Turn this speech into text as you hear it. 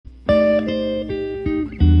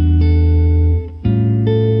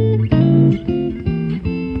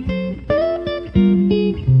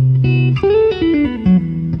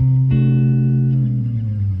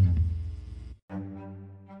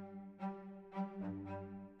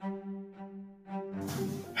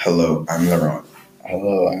Hello, I'm Laurent.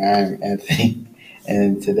 Hello, I'm Anthony,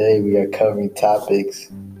 and today we are covering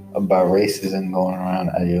topics about racism going around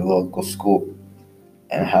at your local school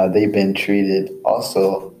and how they've been treated.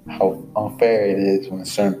 Also, how unfair it is when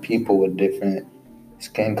certain people with different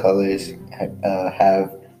skin colors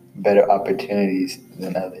have better opportunities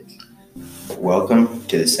than others. Welcome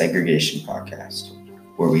to the Segregation Podcast,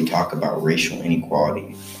 where we talk about racial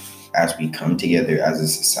inequality as we come together as a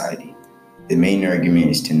society. The main argument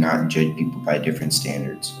is to not judge people by different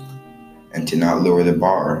standards and to not lower the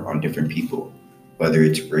bar on different people, whether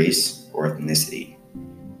it's race or ethnicity.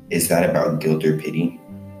 Is that about guilt or pity?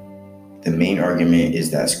 The main argument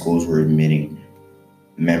is that schools were admitting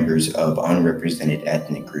members of unrepresented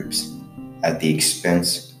ethnic groups at the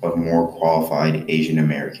expense of more qualified Asian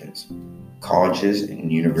Americans. Colleges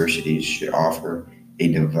and universities should offer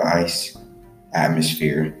a diverse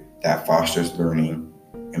atmosphere that fosters learning,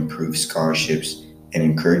 improves scholarships, and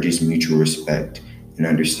encourages mutual respect and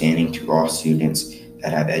understanding to all students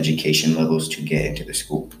that have education levels to get into the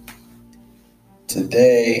school.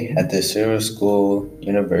 Today, at the Silver School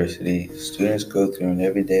University, students go through an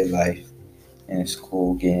everyday life in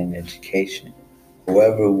school getting education.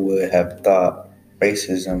 Whoever would have thought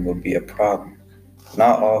racism would be a problem?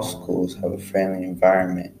 Not all schools have a friendly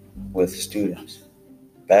environment with students.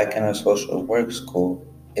 Back in a social work school,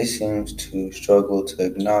 it seems to struggle to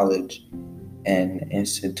acknowledge an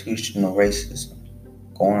institutional racism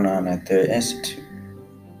going on at their institute.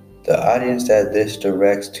 The audience that this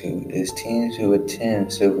directs to is teens who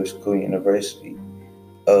attend Silver School University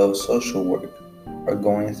of social work are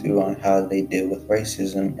going through on how they deal with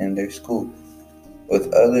racism in their school,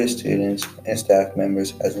 with other students and staff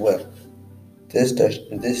members as well. This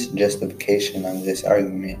justification on this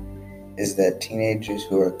argument is that teenagers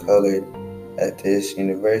who are colored at this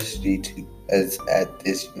university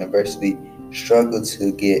struggle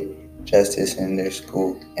to get justice in their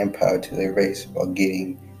school and power to their race while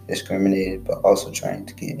getting discriminated but also trying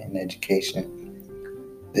to get an education.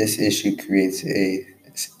 This issue creates a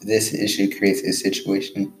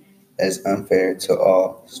situation that's unfair to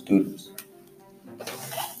all students.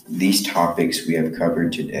 These topics we have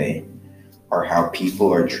covered today are how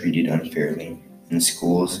people are treated unfairly in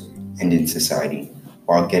schools and in society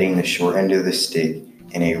while getting the short end of the stick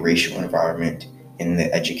in a racial environment in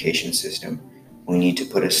the education system. We need to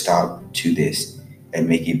put a stop to this and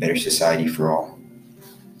make a better society for all.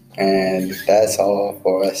 And that's all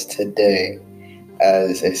for us today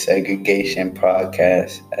as a segregation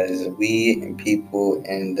podcast, as we and people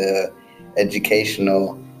in the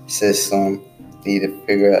educational system need to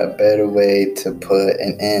figure out a better way to put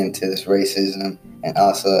an end to this racism and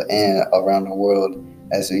also end around the world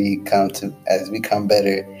as we come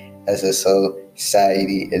better as a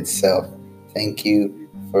society itself. Thank you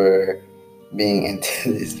for being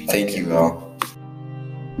into this. Thank you all.